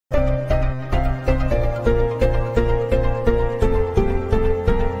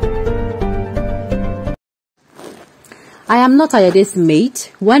am not Ayade's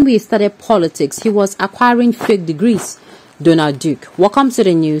mate. When we started politics, he was acquiring fake degrees. Donald Duke. Welcome to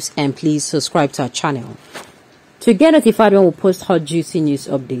the news and please subscribe to our channel. To get notified when we post hot juicy news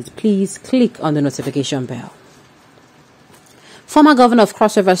updates, please click on the notification bell. Former Governor of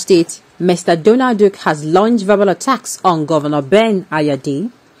Cross River State, Mr. Donald Duke, has launched verbal attacks on Governor Ben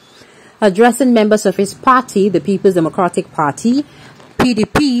Ayade. Addressing members of his party, the People's Democratic Party,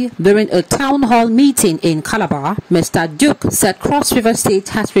 PDP, during a town hall meeting in Calabar, Mr. Duke said Cross River State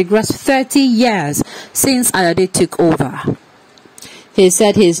has regressed 30 years since Ayade took over. He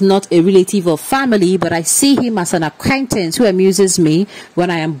said he is not a relative or family, but I see him as an acquaintance who amuses me when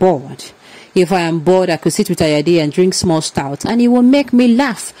I am bored. If I am bored, I could sit with Ayade and drink small stout, and he will make me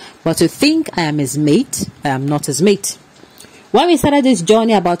laugh. But to think I am his mate, I am not his mate. When we started this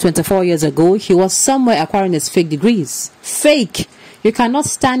journey about 24 years ago, he was somewhere acquiring his fake degrees. Fake! You cannot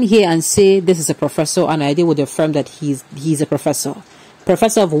stand here and say this is a professor, and Ayade would affirm that he's a professor.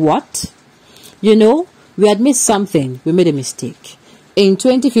 Professor of what? You know, we admit something. We made a mistake. In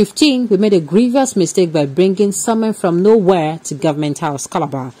 2015, we made a grievous mistake by bringing someone from nowhere to Government House,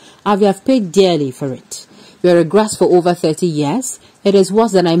 Calabar, and we have paid dearly for it. We are regressed for over 30 years. It is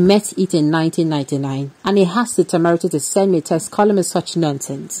worse than I met it in 1999, and he has the temerity to send me a text calling me such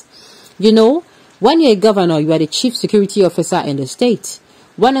nonsense. You know, when you're a governor, you are the chief security officer in the state.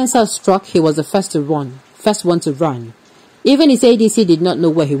 When Ansel struck, he was the first one to run. Even his ADC did not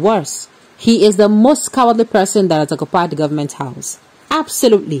know where he was. He is the most cowardly person that has occupied the Government House.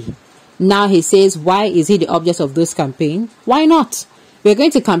 Absolutely. Now he says, why is he the object of this campaign? Why not? We are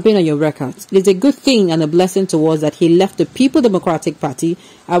going to campaign on your record. It is a good thing and a blessing to us that he left the People's Democratic Party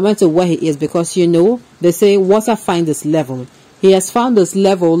and went to where he is, because, you know, they say water finds its level. He has found this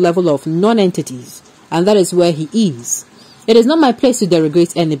level of non-entities, and that is where he is. It is not my place to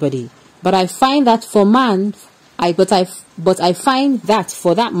derogate anybody, but I find that for man, I find that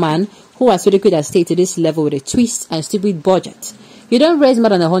for that man who has ridiculed our state to this level with a twist and stupid budget. You don't raise more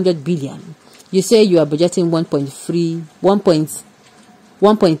than 100 billion. You say you are budgeting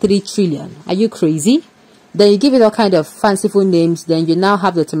 1.3 trillion. Are you crazy? Then you give it all kind of fanciful names. Then you now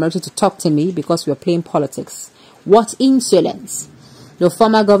have the temerity to talk to me because we are playing politics. What insolence! The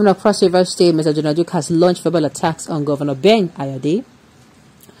former governor of Cross River State, Mr. Donald Duke, has launched verbal attacks on Governor Ben Ayade.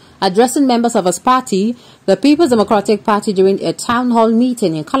 Addressing members of his party, the People's Democratic Party, during a town hall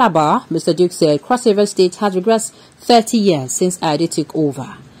meeting in Calabar, Mr. Duke said Cross River State has regressed 30 years since Ayade took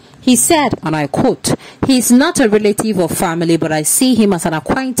over. He said, and I quote, "He is not a relative or family, but I see him as an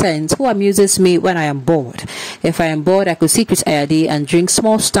acquaintance who amuses me when I am bored. If I am bored, I could sit with Ayade and drink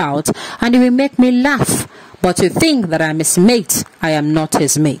small stout, and he will make me laugh. But to think that I am his mate, I am not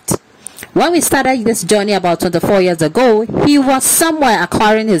his mate." When we started this journey about 24 years ago, he was somewhere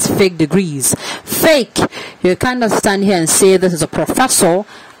acquiring his fake degrees. Fake! You cannot stand here and say this is a professor,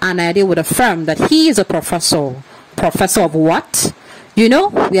 and Ayade would affirm that he is a professor. Professor of what? You know,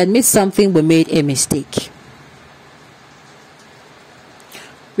 we admit something, we made a mistake.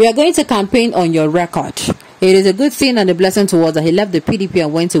 We are going to campaign on your record. It is a good thing and a blessing to us that he left the PDP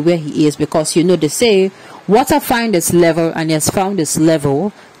and went to where he is, because, you know, they say water finds its level, and he has found its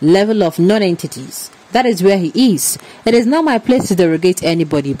level of non-entities. That is where he is. It is not my place to derogate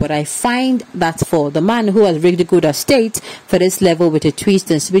anybody, but I find that for the man who has ridiculed our state for this level with a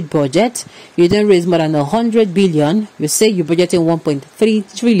twist and sweet budget, you don't raise more than 100 billion. You say you're budgeting 1.3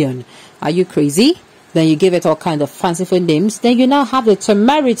 trillion. Are you crazy? Then you give it all kind of fanciful names. Then you now have the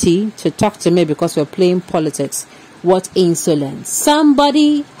temerity to talk to me because we're playing politics. What insolence.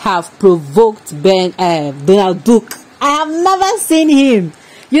 Somebody have provoked Donald Duke. I have never seen him.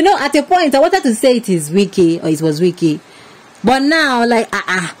 You know, at a point, I wanted to say it is wiki, or it was wiki. But now, like,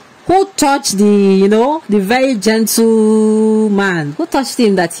 who touched the very gentle man? Who touched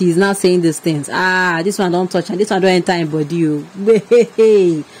him that he's now saying these things? This one don't touch, and this one don't enter in body.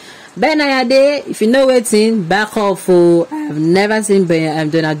 Ben Ayade, if you know what's in, back off. I've never seen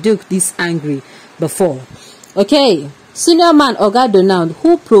Donald Duke this angry before. Okay. Senior man Oga Donald,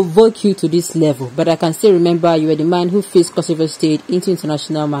 who provoked you to this level? But I can still remember you were the man who faced Cross River State into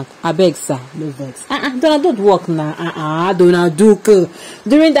international mark. I beg, sir, no vex. Donald, don't work now. Donald Duke.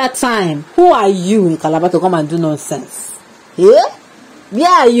 During that time, who are you in Calabar to come and do nonsense? Yeah?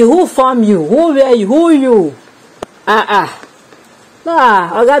 Yeah, you. Who formed you? Who were you? Who you?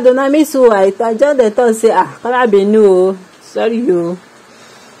 Oga Donald, miss who I just the thought say, can I be new? Sorry, you.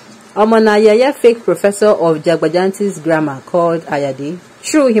 Omonayaya fake professor of Jagbajanti's grammar called Ayade.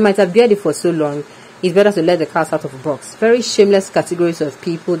 True, he might have beared it for so long. It's better to let the cat out of the box. Very shameless categories of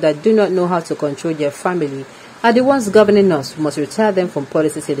people that do not know how to control their family are the ones governing us. We must retire them from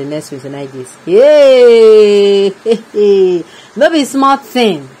policies in the next 29 days. Yay! No be smart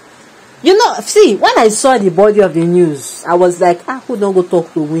thing. You know, see, when I saw the body of the news, I was like, who don't go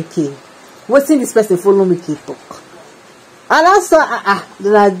talk to Wiki? What's in this person follow Wiki talk? And I saw,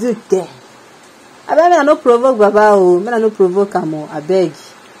 Donald Duke there. I no provoke Baba, I no provoke Amo, I beg.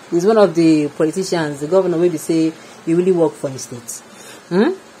 He's one of the politicians, the governor, maybe say, he really work for his state.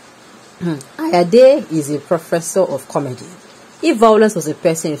 Ayade is a professor of comedy. If violence was a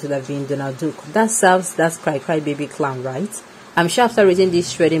person, it should have been Donald Duke. That serves that cry baby clown, right? I'm sure after reading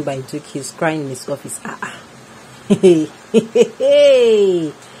this shredding by Duke, he's crying in his office.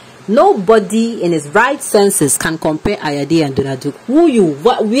 Nobody in his right senses can compare Ayade and Donald Duke.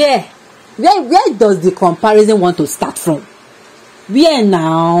 Where does the comparison want to start from? Where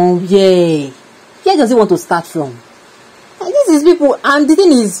now? Yeah. Where does it want to start from? This is people, and the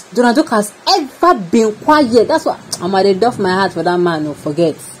thing is, Donald Duke has ever been quiet. That's why I'm at the door of my heart for that man. No,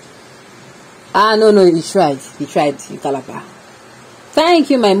 forget. No, he tried. He Calapa. Thank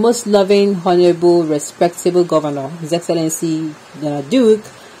you, my most loving, honorable, respectable governor, His Excellency Donald Duke.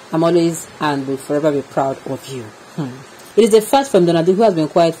 I'm always and will forever be proud of you. It is the first from Donald Duke, who has been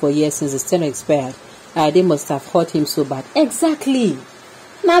quiet for years since his tenure expired. They must have hurt him so bad. Exactly.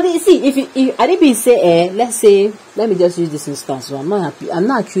 Now, see, if Ayade say, let's say, let me just use this instance. So I'm not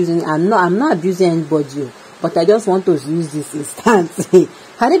abusing anybody, but I just want to use this instance.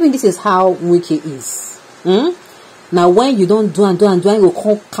 Ayade, this is how Wiki is. Now, when you don't do, you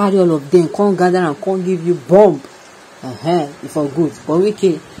can't carry all of them, can't gather and can't give you bomb. It's all good. But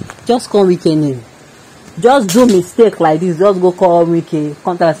Wiki, just call Wiki name. Just do mistake like this. Just go call Wiki.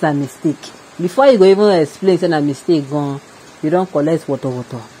 Can't understand mistake. Before you go even explain say a mistake gone, you don't collect water.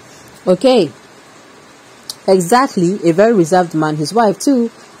 Okay. Exactly. A very reserved man. His wife too.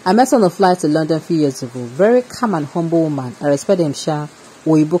 I met on a flight to London a few years ago. Very calm and humble woman. I respect them, Sha.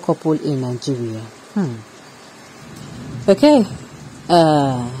 Oyibo couple in Nigeria. Okay.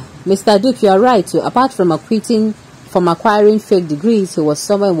 Mr. Duke, you are right too. Apart from acquiring fake degrees, he was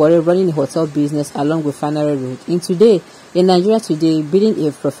somewhere in Warri running a hotel business along with Refinery Road. In Nigeria today, being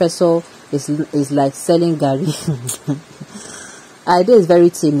a professor is like selling Gary. Ayade is very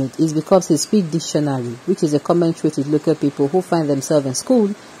timid. It's because he speaks dictionary, which is a common trait with local people who find themselves in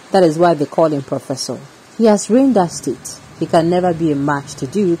school. That is why they call him professor. He has ruined that state. He can never be a match to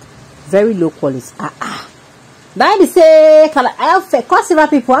Duke. Very low quality. That be say, I have customer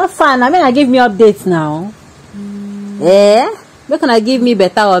people are fine. I give me updates now. Where can I give me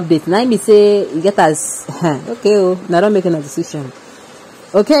better updates? Now me say you get us. Okay, now don't make a decision.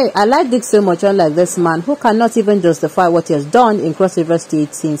 Okay, I like Dick so much, unlike this man who cannot even justify what he has done in Cross River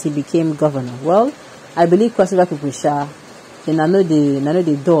State since he became governor. Well, I believe Cross River people shall. And I know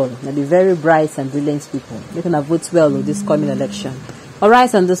they dull. They be very bright and brilliant people. They can vote well with this coming election.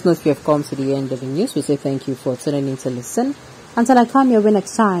 Alright, on this note, we have come to the end of the news. We say thank you for tuning in to listen. Until I come your way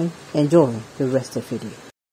next time, enjoy the rest of your day.